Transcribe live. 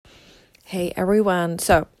Hey everyone,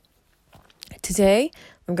 so today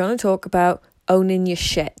I'm going to talk about owning your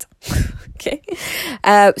shit. Okay,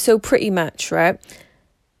 so pretty much, right,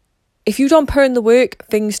 if you don't put in the work,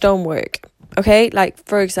 things don't work. Okay, like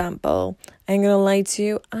for example, I'm going to lie to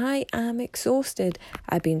you, I am exhausted.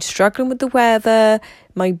 I've been struggling with the weather,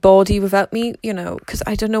 my body without me, because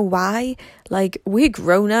I don't know why, like we're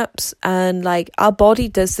grown-ups and like our body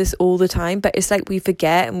does this all the time, but it's like we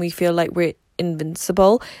forget and we feel like we're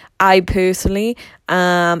invincible. I personally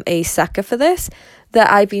am a sucker for this,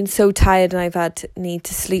 that I've been so tired and I've need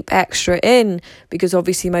to sleep extra in because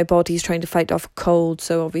obviously my body's trying to fight off a cold,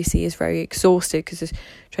 so obviously it's very exhausted because it's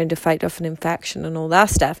trying to fight off an infection and all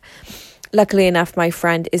that stuff. Luckily enough, my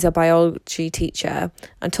friend is a biology teacher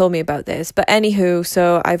and told me about this. But anywho,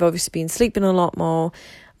 so I've obviously been sleeping a lot more,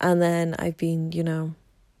 and then I've been,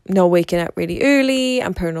 not waking up really early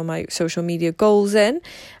and putting all my social media goals in,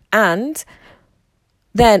 and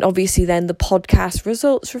then obviously then the podcast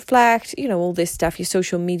results reflect, all this stuff, your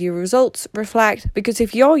social media results reflect, because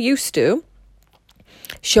if you're used to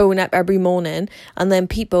showing up every morning and then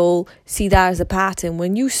people see that as a pattern,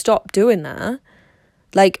 when you stop doing that,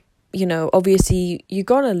 like, obviously you're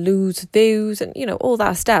going to lose views and, all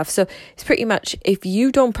that stuff. So it's pretty much, if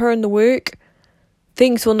you don't put in the work,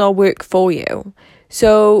 things will not work for you.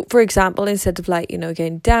 So, for example, instead of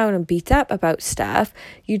getting down and beat up about stuff,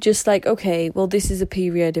 you just okay, well, this is a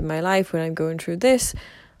period in my life when I'm going through this,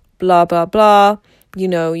 blah, blah, blah.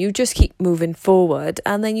 You just keep moving forward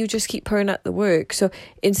and then you just keep putting out the work. So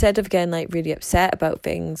instead of getting really upset about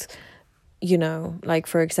things,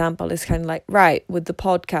 for example, it's kind of right, with the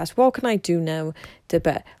podcast, what can I do now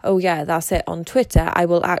oh yeah, that's it, on Twitter, I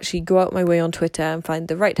will actually go out my way on Twitter and find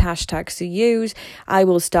the right hashtags to use. I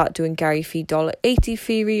will start doing Gary Fee $80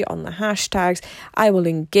 theory on the hashtags. I will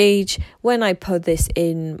engage when I put this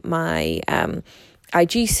in my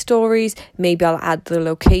IG stories. Maybe I'll add the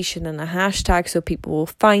location and the hashtag so people will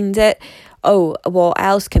find it. Oh, what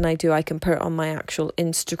else can I do? I can put it on my actual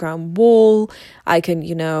Instagram wall. I can,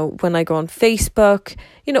 when I go on Facebook,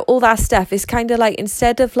 all that stuff. It's kind of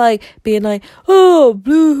instead of being oh,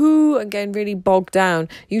 boo-hoo, and getting really bogged down,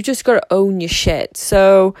 you just got to own your shit.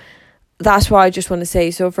 So that's what I just want to say.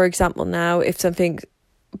 So for example, now if something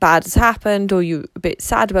bad has happened or you're a bit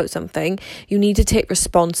sad about something, you need to take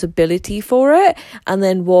responsibility for it, and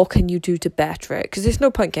then what can you do to better it? Because there's no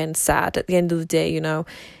point getting sad at the end of the day,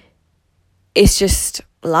 it's just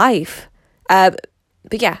life. But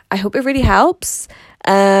yeah, I hope it really helps.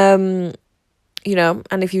 And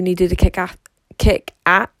if you needed a kick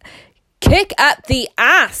at the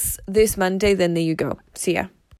ass this Monday, then there you go. See ya.